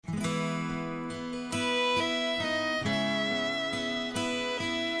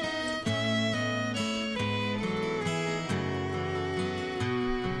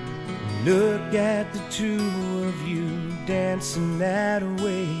Look at the two of you dancing that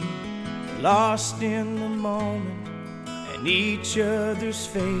way, lost in the moment and each other's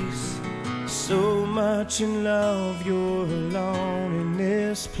face. So much in love, you're alone in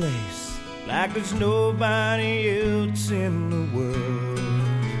this place, like there's nobody else in the world.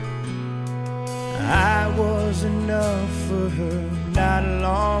 I was enough for her not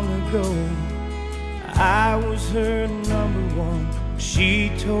long ago. I was her number one,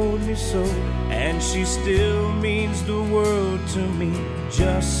 she told me so, and she still means the world to me,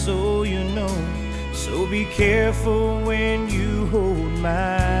 just so you know. So be careful when you hold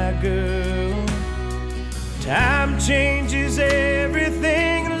my girl. Time changes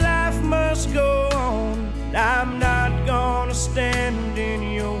everything, life must go on. I'm not gonna stand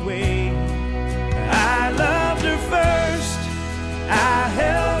in your way. I loved her first, I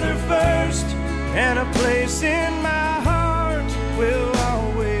held her first, and a place in my heart will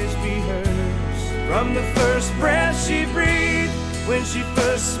always be hers. From the first breath she breathed, when she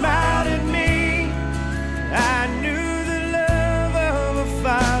first smiled at me, I knew the love of a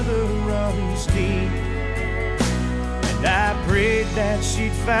father runs deep. And I prayed that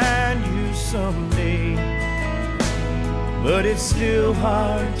she'd find you someday, but it's still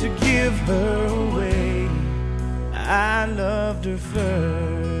hard to give her away. I loved her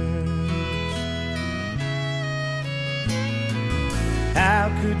first. How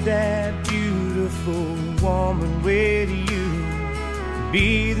could that beautiful woman wait to you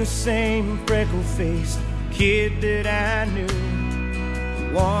be the same freckle-faced kid that I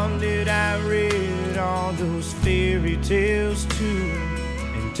knew, one that I read all those fairy tales to,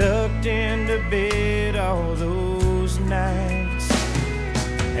 and tucked into bed all those nights?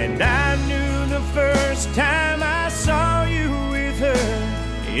 And I knew the first time I saw you with her,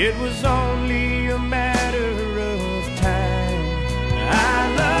 it was only a matter of time.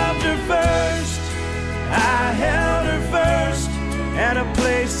 I loved her first, I held her first, and a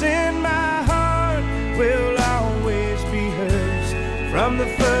place in my heart will always be hers. From the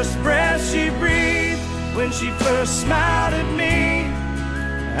first breath she breathed, when she first smiled at me,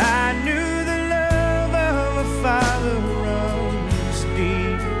 I knew the love of a father runs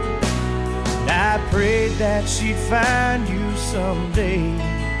deep. And I prayed that she'd find you someday,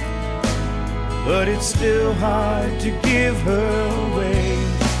 but it's still hard to give her away.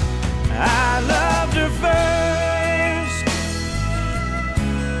 I loved her first.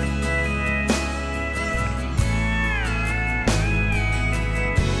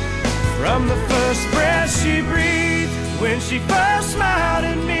 From the first breath she breathed, when she first smiled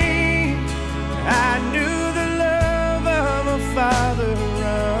at me, I knew the love of a father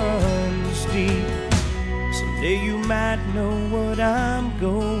runs deep. Someday you might know what I'm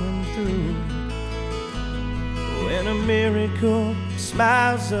going through, when a miracle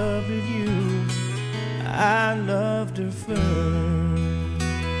smiles up at you. I loved her first.